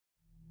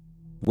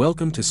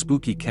Welcome to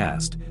Spooky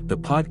Cast, the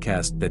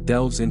podcast that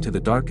delves into the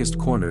darkest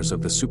corners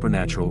of the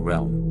supernatural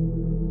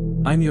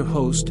realm. I'm your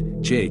host,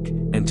 Jake,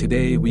 and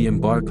today we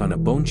embark on a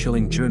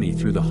bone-chilling journey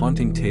through the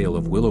haunting tale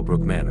of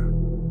Willowbrook Manor.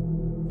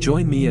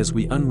 Join me as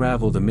we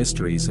unravel the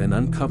mysteries and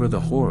uncover the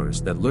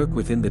horrors that lurk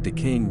within the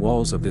decaying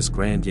walls of this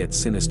grand yet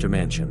sinister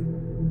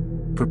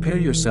mansion. Prepare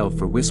yourself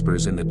for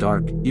whispers in the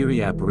dark,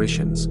 eerie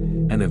apparitions,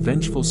 and a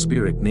vengeful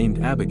spirit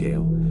named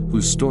Abigail,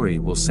 whose story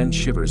will send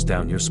shivers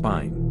down your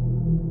spine.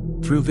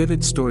 Through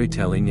vivid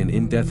storytelling and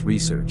in-depth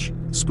research,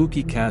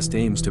 Spooky Cast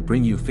aims to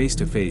bring you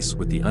face-to-face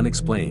with the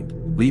unexplained,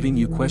 leaving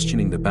you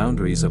questioning the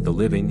boundaries of the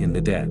living and the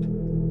dead.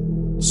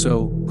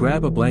 So,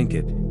 grab a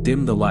blanket,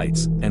 dim the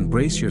lights, and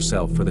brace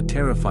yourself for the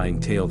terrifying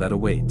tale that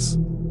awaits.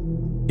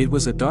 It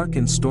was a dark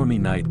and stormy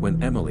night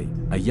when Emily,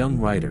 a young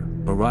writer,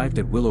 arrived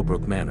at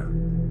Willowbrook Manor.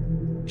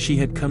 She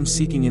had come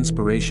seeking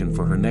inspiration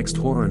for her next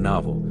horror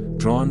novel,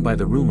 drawn by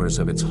the rumors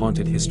of its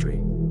haunted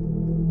history.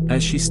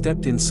 As she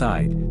stepped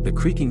inside, the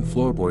creaking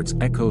floorboards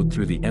echoed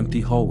through the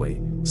empty hallway,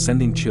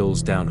 sending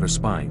chills down her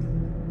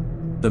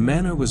spine. The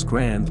manor was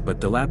grand but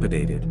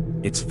dilapidated,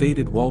 its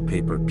faded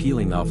wallpaper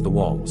peeling off the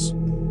walls.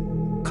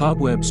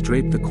 Cobwebs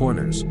draped the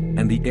corners,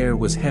 and the air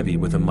was heavy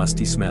with a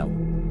musty smell.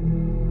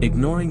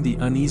 Ignoring the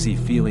uneasy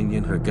feeling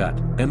in her gut,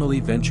 Emily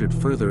ventured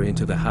further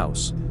into the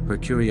house, her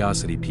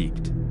curiosity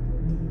piqued.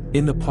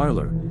 In the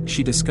parlor,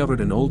 she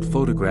discovered an old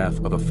photograph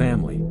of a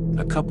family,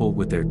 a couple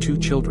with their 2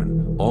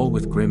 children, all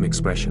with grim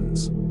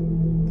expressions.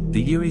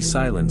 The eerie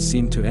silence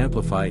seemed to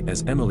amplify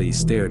as Emily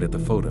stared at the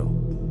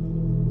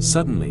photo.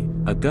 Suddenly,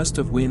 a gust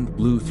of wind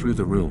blew through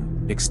the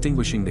room,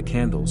 extinguishing the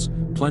candles,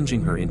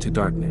 plunging her into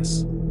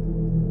darkness.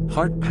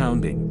 Heart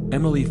pounding,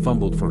 Emily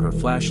fumbled for her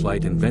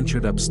flashlight and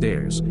ventured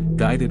upstairs,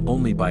 guided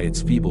only by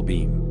its feeble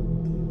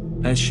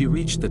beam. As she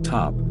reached the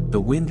top,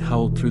 the wind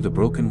howled through the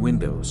broken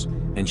windows,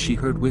 and she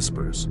heard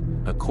whispers,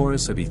 a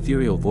chorus of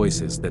ethereal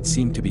voices that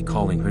seemed to be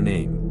calling her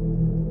name.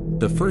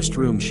 The first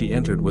room she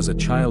entered was a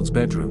child's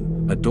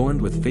bedroom, adorned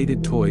with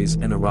faded toys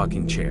and a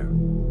rocking chair.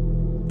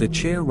 The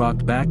chair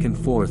rocked back and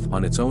forth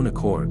on its own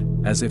accord,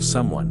 as if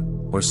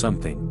someone, or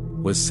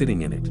something, was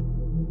sitting in it.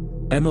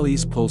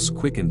 Emily's pulse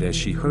quickened as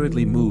she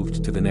hurriedly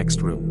moved to the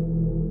next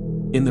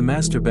room. In the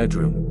master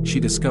bedroom,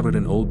 she discovered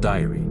an old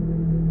diary.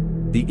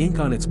 The ink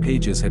on its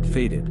pages had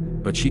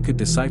faded, but she could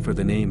decipher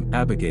the name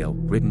Abigail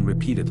written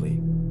repeatedly.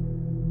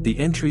 The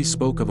entry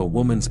spoke of a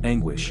woman's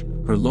anguish,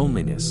 her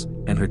loneliness,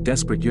 and her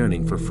desperate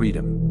yearning for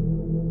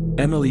freedom.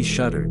 Emily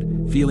shuddered,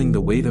 feeling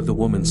the weight of the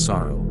woman's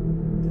sorrow.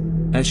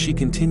 As she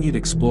continued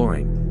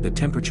exploring, the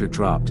temperature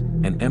dropped,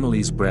 and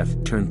Emily's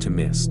breath turned to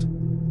mist.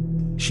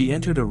 She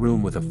entered a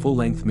room with a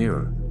full-length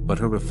mirror, but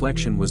her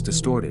reflection was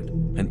distorted,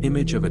 an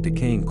image of a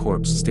decaying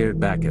corpse stared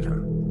back at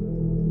her.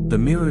 The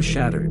mirror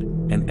shattered,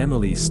 and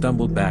Emily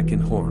stumbled back in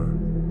horror.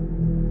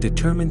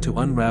 Determined to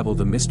unravel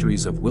the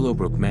mysteries of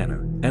Willowbrook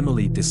Manor,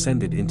 Emily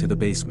descended into the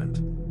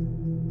basement.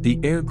 The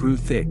air grew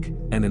thick,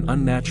 and an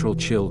unnatural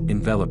chill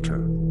enveloped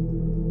her.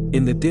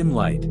 In the dim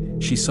light,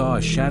 she saw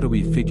a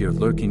shadowy figure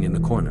lurking in the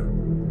corner.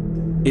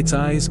 Its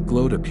eyes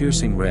glowed a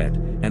piercing red,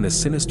 and a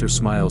sinister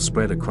smile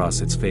spread across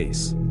its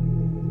face.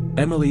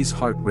 Emily's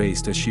heart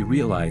raced as she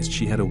realized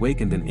she had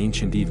awakened an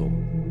ancient evil.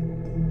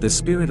 The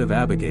spirit of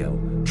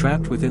Abigail,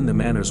 trapped within the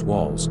manor's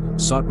walls,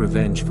 sought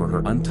revenge for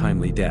her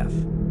untimely death.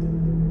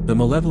 The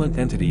malevolent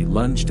entity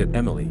lunged at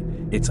Emily,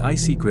 its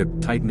icy grip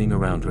tightening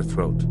around her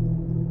throat.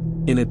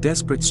 In a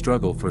desperate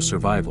struggle for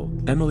survival,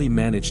 Emily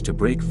managed to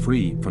break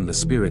free from the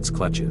spirit's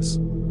clutches.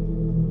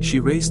 She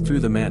raced through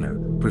the manor,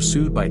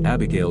 pursued by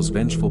Abigail's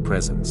vengeful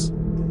presence.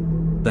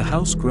 The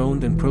house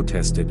groaned and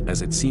protested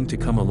as it seemed to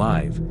come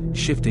alive,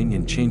 shifting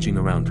and changing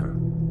around her.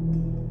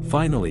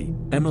 Finally,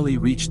 Emily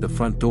reached the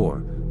front door,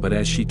 but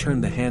as she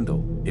turned the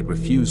handle, it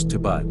refused to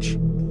budge.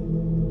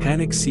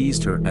 Panic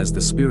seized her as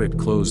the spirit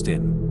closed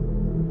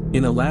in.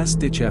 In a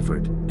last-ditch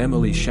effort,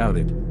 Emily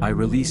shouted, "I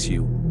release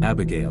you,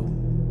 Abigail.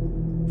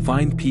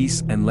 Find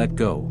peace and let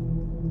go."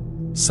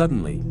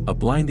 Suddenly, a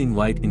blinding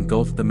light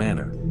engulfed the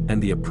manor,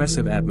 and the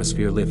oppressive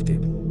atmosphere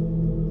lifted.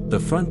 The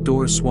front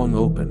door swung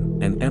open,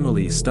 and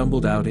Emily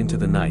stumbled out into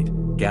the night,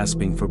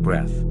 gasping for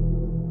breath.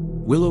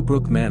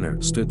 Willowbrook Manor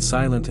stood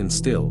silent and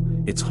still,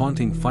 its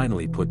haunting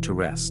finally put to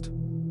rest.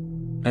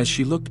 As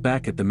she looked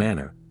back at the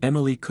manor,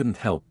 Emily couldn't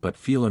help but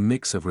feel a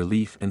mix of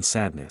relief and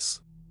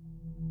sadness.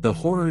 The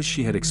horrors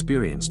she had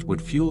experienced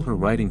would fuel her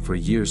writing for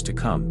years to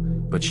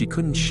come, but she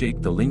couldn't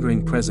shake the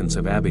lingering presence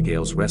of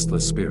Abigail's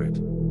restless spirit.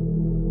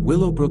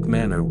 Willowbrook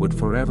Manor would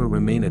forever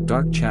remain a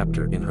dark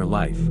chapter in her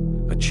life,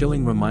 a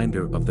chilling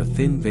reminder of the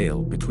thin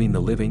veil between the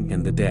living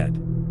and the dead.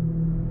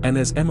 And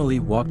as Emily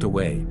walked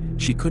away,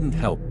 she couldn't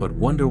help but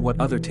wonder what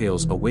other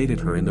tales awaited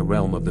her in the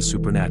realm of the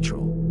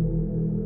supernatural.